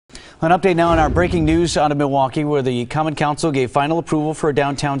An update now on our breaking news out of Milwaukee, where the Common Council gave final approval for a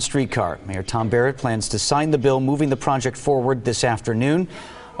downtown streetcar. Mayor Tom Barrett plans to sign the bill moving the project forward this afternoon.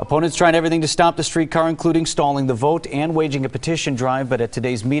 Opponents tried everything to stop the streetcar, including stalling the vote and waging a petition drive, but at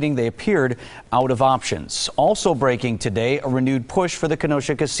today's meeting they appeared out of options. Also breaking today, a renewed push for the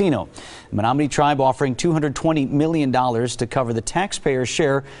Kenosha Casino. The Menominee Tribe offering $220 million to cover the taxpayers'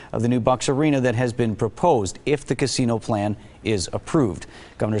 share of the new Bucks Arena that has been proposed if the casino plan is approved.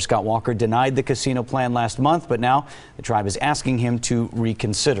 Governor Scott Walker denied the casino plan last month, but now the tribe is asking him to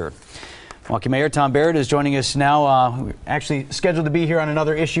reconsider. Milwaukee Mayor Tom Barrett is joining us now. We're actually scheduled to be here on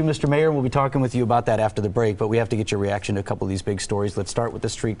another issue, Mr. Mayor. We'll be talking with you about that after the break, but we have to get your reaction to a couple of these big stories. Let's start with the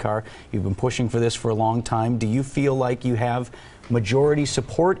streetcar. You've been pushing for this for a long time. Do you feel like you have majority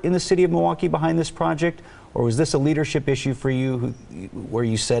support in the city of Milwaukee behind this project? Or was this a leadership issue for you where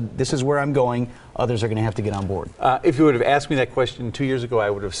you said, this is where I'm going, others are going to have to get on board? If you would have asked me that question 2 years ago, I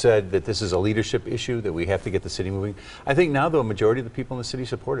would have said that this is a leadership issue, that we have to get the city moving. I think now, though, a majority of the people in the city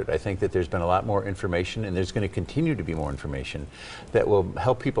support it. I think that there's been a lot more information, and there's going to continue to be more information that will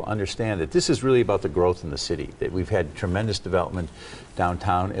help people understand that this is really about the growth in the city, that we've had tremendous development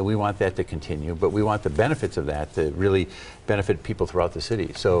downtown, and we want that to continue, but we want the benefits of that to really benefit people throughout the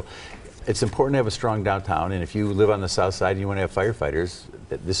city. So it's important to have a strong downtown, and if you live on the south side and you want to have firefighters,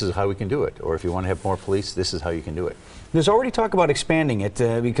 this is how we can do it. Or if you want to have more police, this is how you can do it. There's already talk about expanding it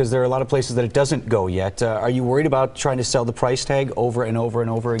because there are a lot of places that it doesn't go yet. Are you worried about trying to sell the price tag over and over and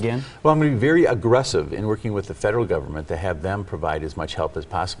over again? Well, I'm going to be very aggressive in working with the federal government to have them provide as much help as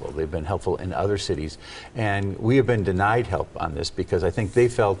possible. They've been helpful in other cities, and we have been denied help on this because I think they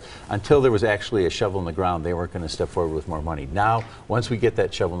felt until there was actually a shovel in the ground, they weren't going to step forward with more money. Now, once we get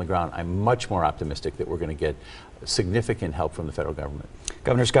that shovel in the ground, I'm much more optimistic that we're going to get significant help from the federal government.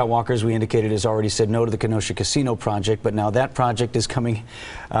 Governor Scott Walker, as we indicated, has already said no to the Kenosha Casino project, but now that project is coming,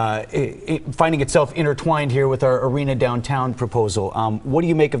 finding itself intertwined here with our arena downtown proposal. What do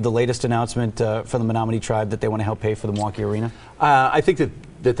you make of the latest announcement from the Menominee Tribe that they want to help pay for the Milwaukee Arena? I think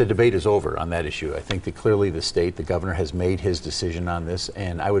that the debate is over on that issue. I think that clearly the state, the governor, has made his decision on this,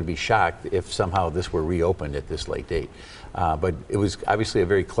 and I would be shocked if somehow this were reopened at this late date. But it was obviously a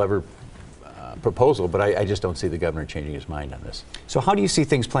very clever proposal, but I just don't see the governor changing his mind on this. So how do you see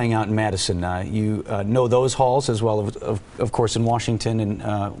things playing out in Madison? You know those halls as well, of course, in Washington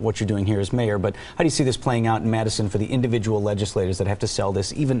and what you're doing here as mayor, but how do you see this playing out in Madison for the individual legislators that have to sell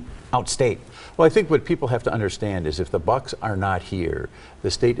this, even outstate? Well, I think what people have to understand is if the Bucks are not here,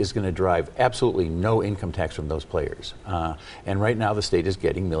 the state is going to drive absolutely no income tax from those players. And right now the state is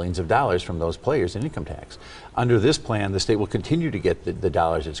getting millions of dollars from those players in income tax. Under this plan, the state will continue to get the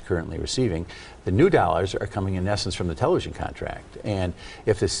dollars it's currently receiving. The new dollars are coming in essence from the television contract. And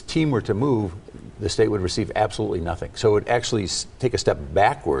if this team were to move, the state would receive absolutely nothing. So it would actually take a step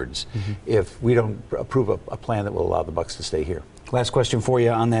backwards if we don't approve a plan that will allow the Bucks to stay here. Last question for you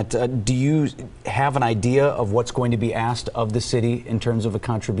on that. Do you have an idea of what's going to be asked of the city in terms of a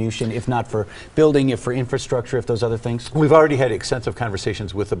contribution, if not for building, if for infrastructure, if those other things? We've already had extensive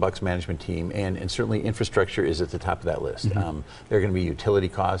conversations with the Bucks management team, and certainly infrastructure is at the top of that list. There are going to be utility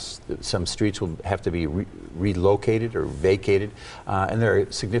costs. Some streets will have to be relocated or vacated, and there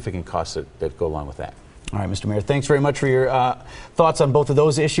are significant costs that go along with that. All right, Mr. Mayor, thanks very much for your thoughts on both of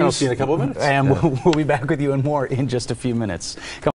those issues. I'll see you in a couple of minutes. And we'll be back with you and more in just a few minutes.